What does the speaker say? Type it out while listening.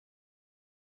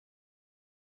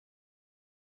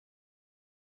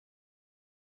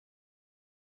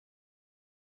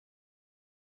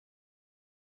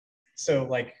So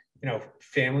like,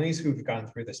 families who've gone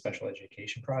through the special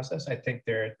education process, I think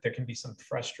there can be some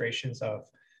frustrations of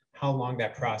how long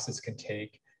that process can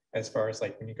take, as far as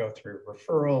like when you go through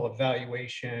referral,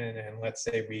 evaluation, and let's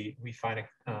say we find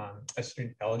a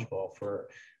student eligible for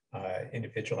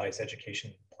individualized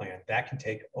education plan, that can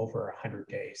take over 100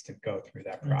 days to go through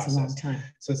that process. That's a long time.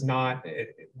 So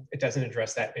it doesn't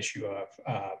address that issue of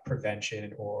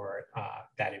prevention or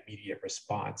that immediate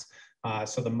response.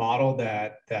 So the model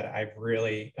that I've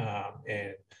really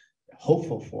and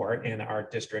hopeful for in our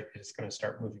district is going to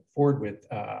start moving forward with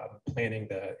planning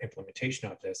the implementation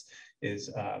of this is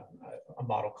a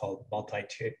model called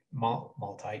multi-tiered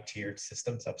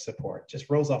systems of support. Just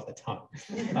rolls off the tongue.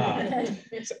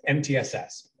 So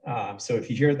MTSS. So if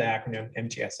you hear the acronym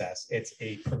MTSS, it's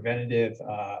a preventative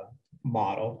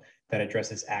model that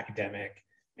addresses academic,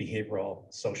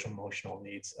 behavioral, social, emotional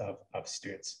needs of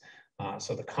students.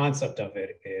 So the concept of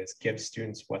it is give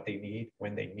students what they need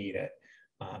when they need it.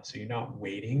 So you're not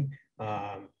waiting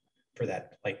for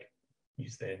that, like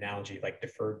use the analogy, like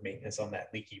deferred maintenance on that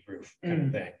leaky roof kind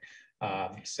of thing.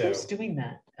 So who's doing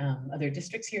that? Are there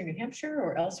districts here in New Hampshire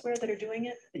or elsewhere that are doing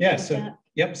it? Yeah, so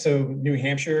yep. So New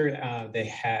Hampshire, they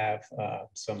have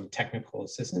some technical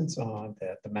assistance on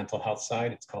the mental health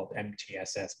side. It's called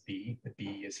MTSSB. The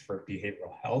B is for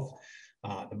behavioral health.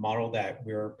 The model that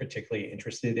we're particularly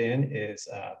interested in is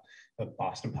the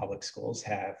Boston Public Schools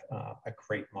have a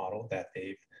great model that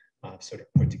they've sort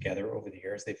of put together over the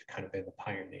years. They've kind of been the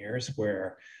pioneers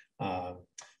where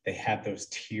they have those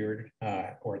tiered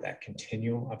or that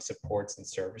continuum of supports and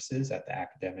services at the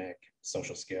academic,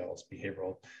 social skills,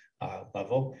 behavioral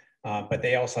level. But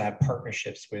they also have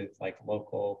partnerships with like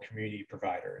local community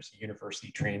providers,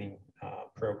 university training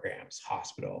programs,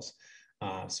 hospitals.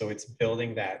 So it's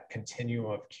building that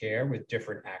continuum of care with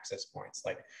different access points,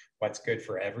 like what's good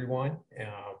for everyone.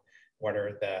 What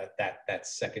are that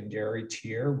secondary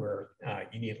tier where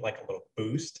you need like a little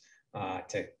boost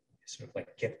to sort of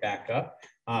like get back up.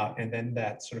 And then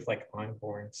that sort of like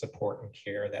ongoing support and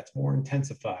care that's more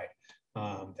intensified,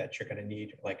 that you're going to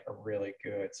need like a really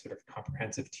good sort of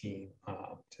comprehensive team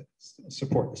to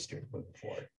support the student moving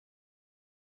forward.